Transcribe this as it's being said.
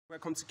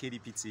Welcome to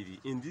KDP TV.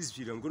 In this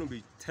video, I'm going to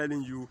be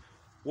telling you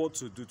what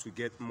to do to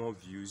get more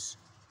views,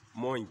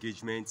 more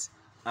engagement,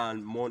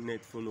 and more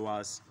net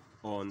followers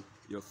on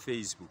your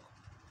Facebook.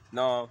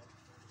 Now,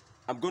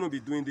 I'm going to be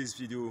doing this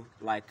video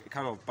like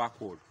kind of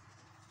backward.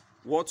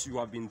 What you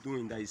have been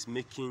doing that is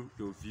making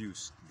your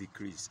views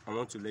decrease. I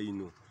want to let you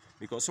know.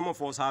 Because some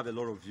of us have a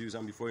lot of views,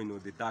 and before you know,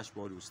 the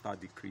dashboard will start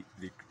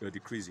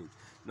decreasing.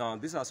 Now,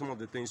 these are some of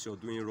the things you're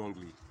doing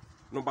wrongly.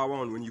 Number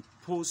one, when you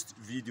post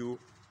video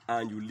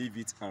and you leave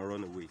it and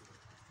run away,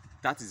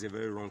 that is a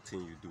very wrong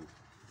thing you do.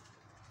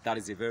 That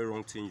is a very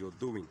wrong thing you're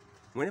doing.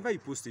 Whenever you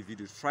post a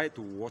video, try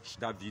to watch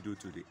that video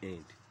to the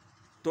end.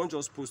 Don't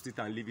just post it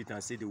and leave it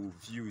and say they will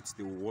view it,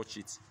 they will watch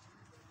it.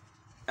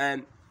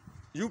 And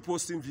you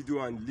posting video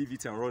and leave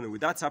it and run away,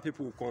 that's how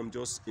people will come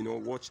just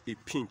watch a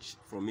pinch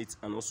from it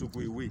and also go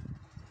away.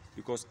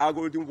 Because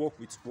algorithm work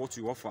with what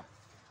you offer.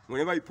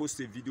 Whenever you post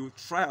a video,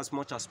 try as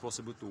much as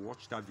possible to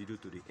watch that video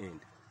to the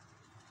end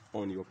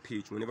on your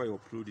page. Whenever you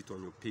upload it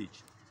on your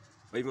page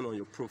or even on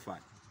your profile,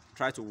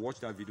 try to watch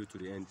that video to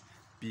the end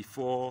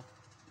before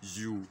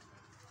you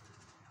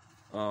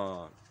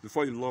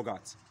log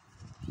out.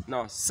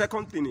 Now,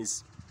 second thing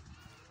is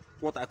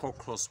what I call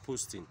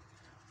cross-posting.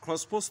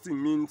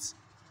 Cross-posting means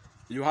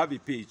you have a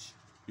page,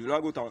 you now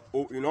go to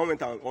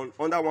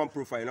under one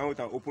profile, you now go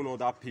to open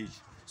another page,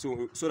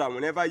 so that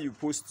whenever you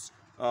post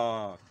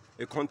a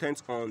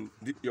content on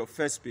your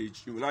first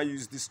page, you will now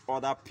use this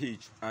other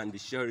page and be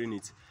sharing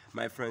it.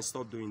 My friends,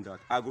 stop doing that.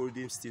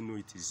 Algorithms still know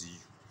it is you.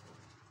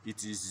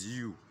 It is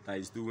you that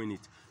is doing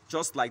it.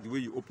 Just like the way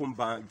you open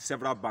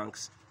several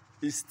banks,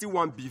 it's still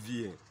one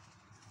BVN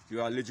you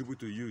are eligible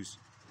to use.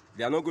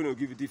 They are not going to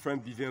give you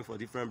different BVN for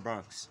different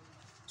banks.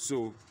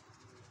 So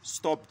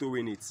stop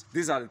doing it.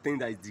 These are the things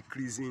that is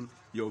decreasing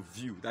your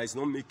view, that is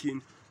not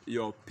making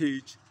your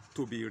page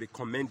to be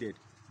recommended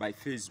by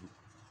Facebook.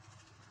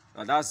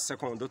 Now that's the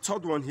second one. The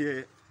third one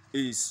here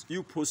is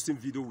you posting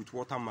video with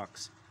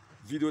watermarks.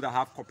 Video that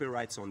have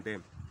copyrights on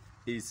them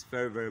is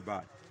very, very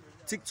bad.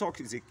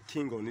 TikTok is a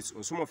king on its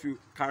own. Some of you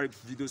carry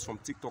videos from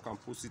TikTok and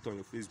post it on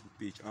your Facebook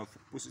page and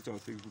post it on your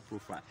Facebook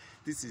profile.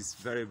 This is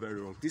very, very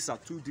wrong. These are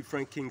two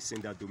different kings in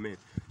their domain.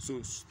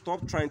 So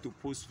stop trying to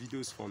post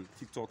videos from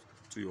TikTok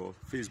to your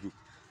Facebook.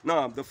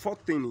 Now, the fourth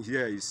thing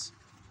here is,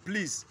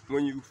 please,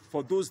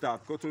 for those that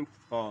have gotten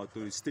to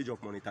the stage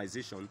of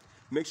monetization,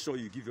 make sure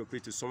you give your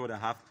page to someone that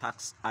have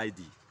tax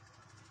ID.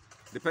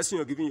 The person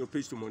you're giving your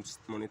page to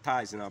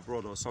monetize in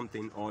abroad or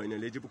something, or in an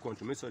eligible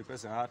country, make sure the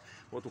person have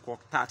what we call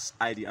tax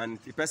ID, and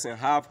the person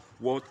have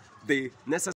what they necessarily